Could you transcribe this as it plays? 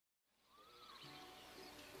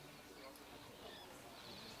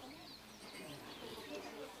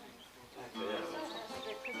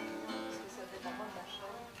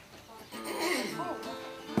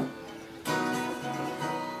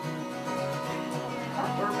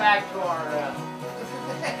we're back to our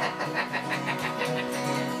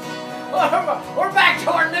we're back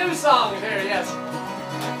to our new songs here, yes.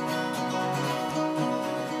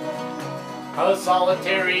 A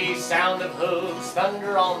solitary sound of hooves,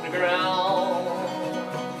 thunder on the ground.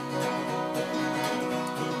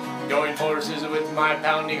 Going forces with my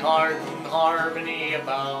pounding heart and harmony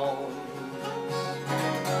abounds.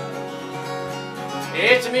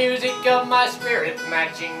 It's the music of my spirit,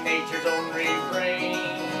 matching nature's own refrain.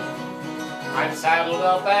 I'm saddled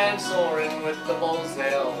up and soaring with the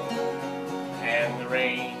bullsail and the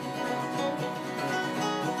rain.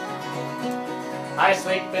 I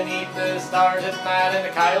sleep beneath the stars at night and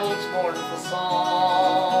the coyote's mournful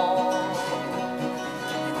song,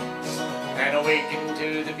 and awaken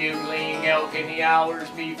to the bugling elk in the hours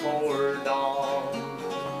before dawn.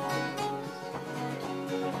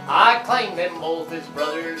 I claim them both as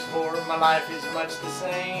brothers, for my life is much the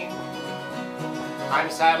same. I'm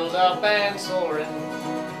saddled up and soaring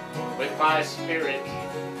with my spirit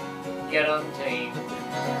yet untamed.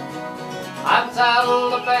 I'm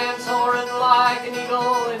saddled up and soaring like an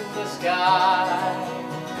eagle in the sky.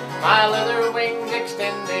 My leather wings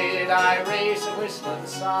extended, I race a whistling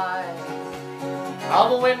sigh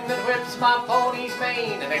of a wind that whips my pony's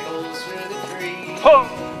mane and echoes through the trees.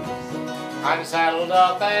 I'm saddled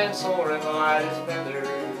up and soaring light as feathers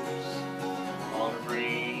on a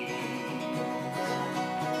breeze.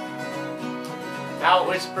 Now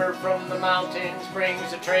whisper from the mountains brings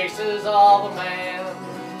the traces of a man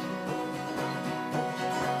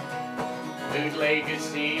whose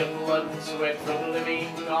legacy of blood and sweat from living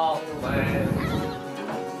on the land.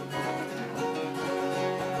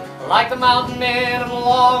 Like the mountain men of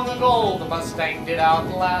long ago, the Mustang did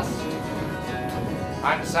outlast.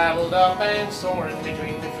 I'm saddled up and soaring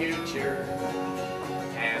between the future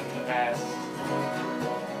and the past.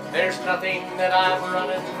 There's nothing that I'm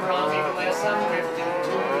running from, even less I'm drifting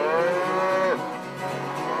to.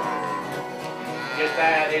 Just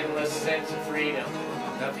that endless sense of freedom,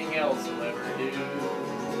 nothing else will ever do.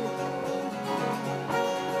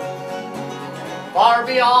 Far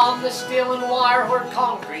beyond the steel and wire where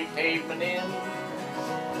concrete pavement ends,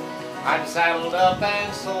 I'm saddled up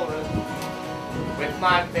and soaring with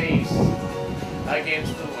my face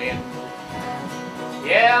against the wind.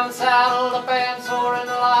 Yeah, I'm saddled up and soaring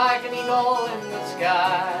like an eagle in the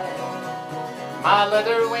sky. My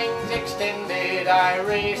leather wings extended, I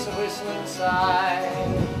race a whistling sigh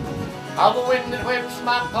of a wind that whips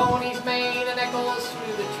my pony's mane and echoes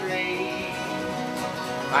through the trees.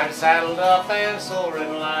 I'm saddled up and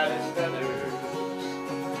soaring light as feathers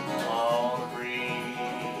on a breeze.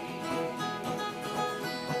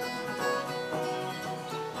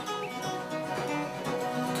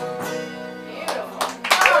 Beautiful.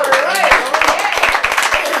 All right.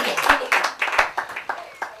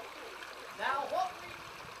 Now what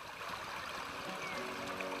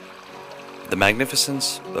The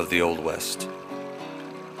magnificence of the Old West.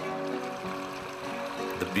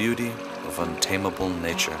 The beauty of untamable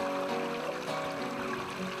nature.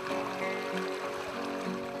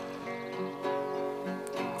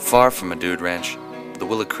 Far from a dude ranch, the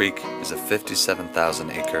Willow Creek is a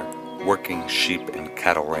 57,000-acre working sheep and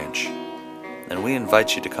cattle ranch, and we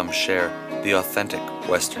invite you to come share the authentic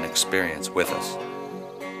Western experience with us.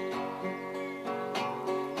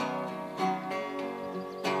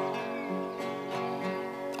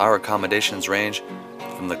 Our accommodations range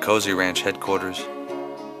from the cozy ranch headquarters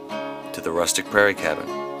to the rustic prairie cabin,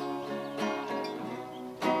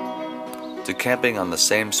 to camping on the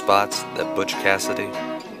same spots that Butch Cassidy,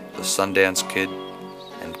 the Sundance Kid,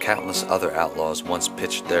 and countless other outlaws once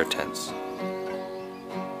pitched their tents.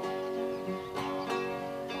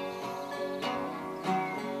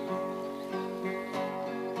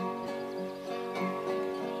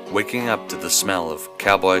 Waking up to the smell of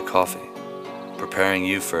cowboy coffee, preparing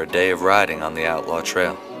you for a day of riding on the outlaw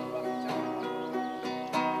trail.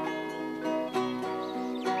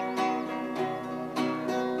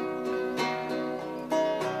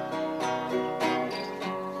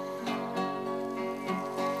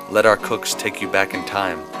 Let our cooks take you back in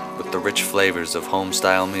time with the rich flavors of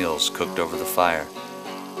home-style meals cooked over the fire.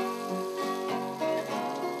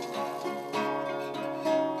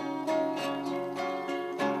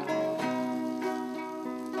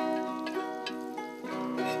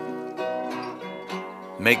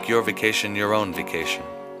 Make your vacation your own vacation.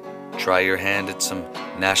 Try your hand at some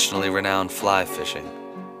nationally renowned fly fishing,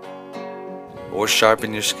 or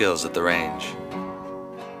sharpen your skills at the range.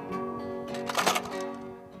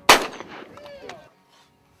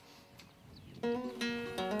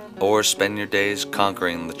 Or spend your days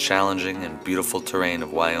conquering the challenging and beautiful terrain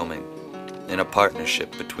of Wyoming in a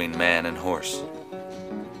partnership between man and horse.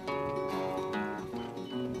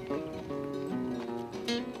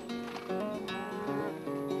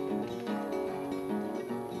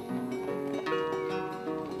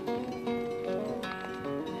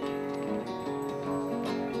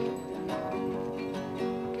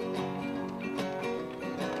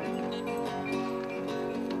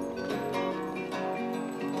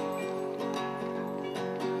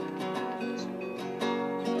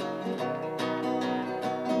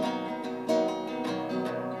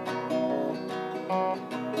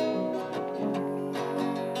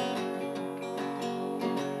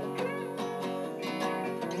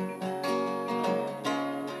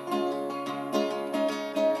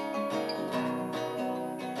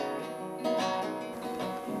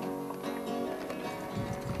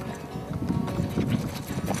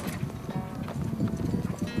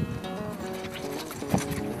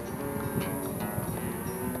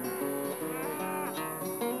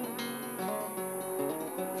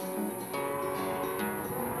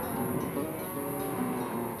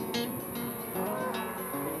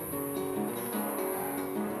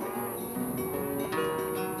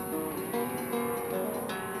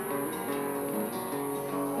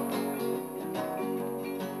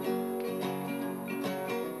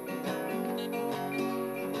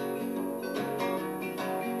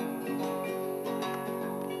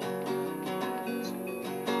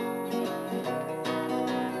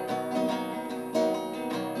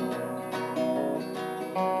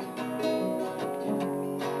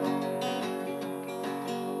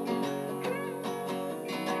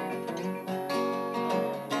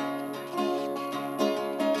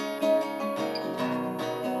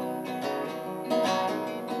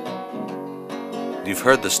 You've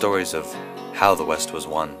heard the stories of how the West was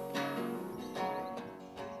won.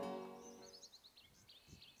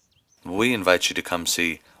 We invite you to come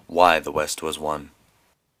see why the West was won.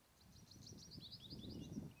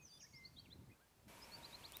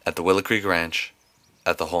 At the Willow Creek Ranch,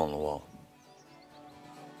 at the Hole in the Wall.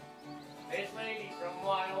 This lady from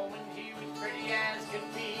Wyoming, she was pretty as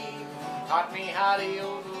could be. Taught me how to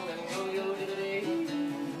yodel and yo-yo-diddly.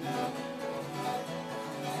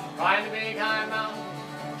 Climbed a big high mountain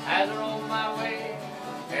as I rolled my way.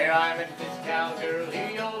 There I met this cowgirl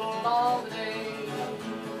who yodeled all the day.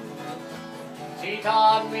 She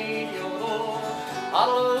taught me to yodel,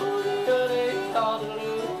 hallelujah,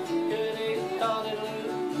 hallelujah,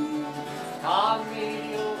 hallelujah. Taught me to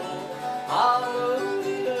yodel,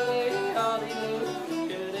 hallelujah, hallelujah.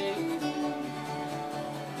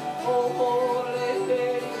 Oh,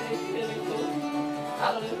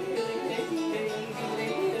 hallelujah,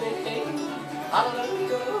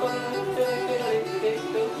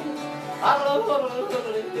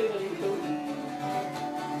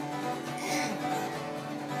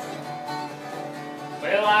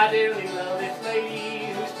 well, I dearly love this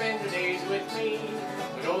lady who spends her days with me.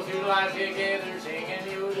 We go through life together singing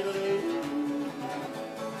yodel.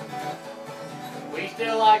 We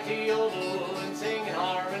still like to yodel and sing in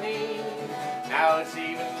harmony. Now it's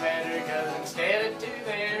even better cause instead of two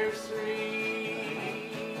there's three.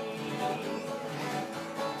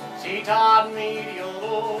 She taught me to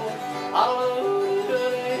yodel, hallelujah.